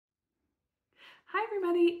Hi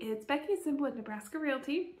everybody, it's Becky Ziemba with Nebraska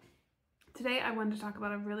Realty. Today I wanted to talk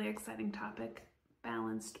about a really exciting topic,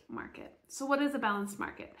 balanced market. So what is a balanced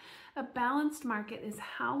market? A balanced market is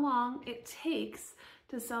how long it takes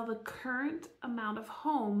to sell the current amount of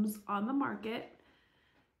homes on the market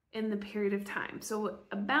in the period of time. So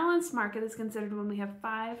a balanced market is considered when we have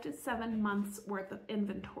 5 to 7 months worth of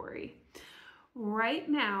inventory. Right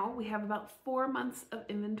now we have about 4 months of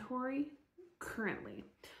inventory currently.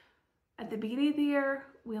 At the beginning of the year,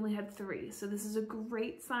 we only had 3. So this is a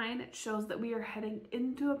great sign. It shows that we are heading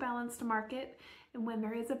into a balanced market. And when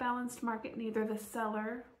there is a balanced market, neither the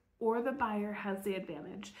seller or the buyer has the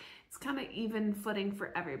advantage. It's kind of even footing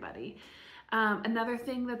for everybody. Another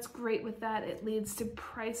thing that's great with that, it leads to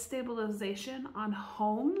price stabilization on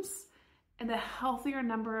homes and a healthier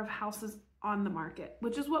number of houses on the market,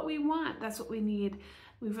 which is what we want. That's what we need.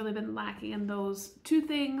 We've really been lacking in those 2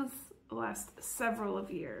 things the last several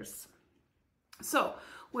of years. So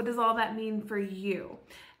what does all that mean for you?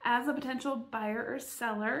 As a potential buyer or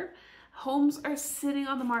seller, homes are sitting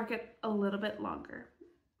on the market a little bit longer.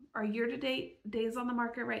 Our year-to-date days on the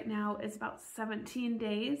market right now is about 17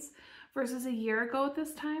 days versus a year ago at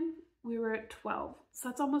this time, we were at 12. So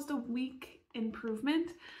that's almost a week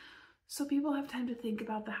improvement. So people have time to think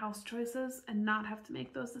about the house choices and not have to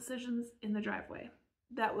make those decisions in the driveway.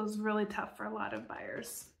 That was really tough for a lot of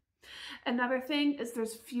buyers. Another thing is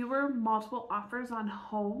there's fewer multiple offers on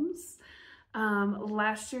homes.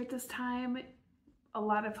 Last year at this time, a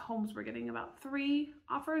lot of homes were getting about 3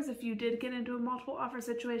 offers. If you did get into a multiple offer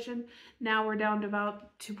situation, now we're down to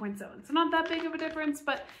about 2.7. So not that big of a difference,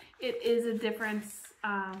 but it is a difference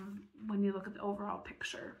when you look at the overall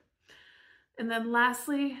picture. And then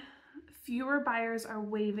lastly, fewer buyers are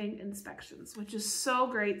waiving inspections, which is so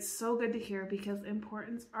great, so good to hear, because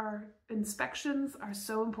inspections are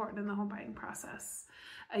so important in the home buying process.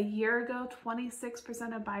 A year ago,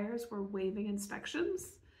 26% of buyers were waiving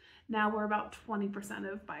inspections. Now we're about 20%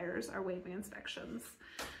 of buyers are waiving inspections.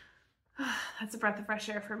 That's a breath of fresh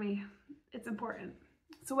air for me. It's important.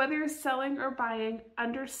 So whether you're selling or buying,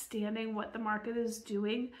 understanding what the market is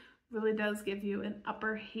doing really does give you an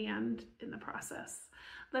upper hand in the process.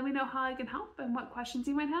 Let me know how I can help and what questions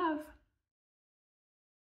you might have.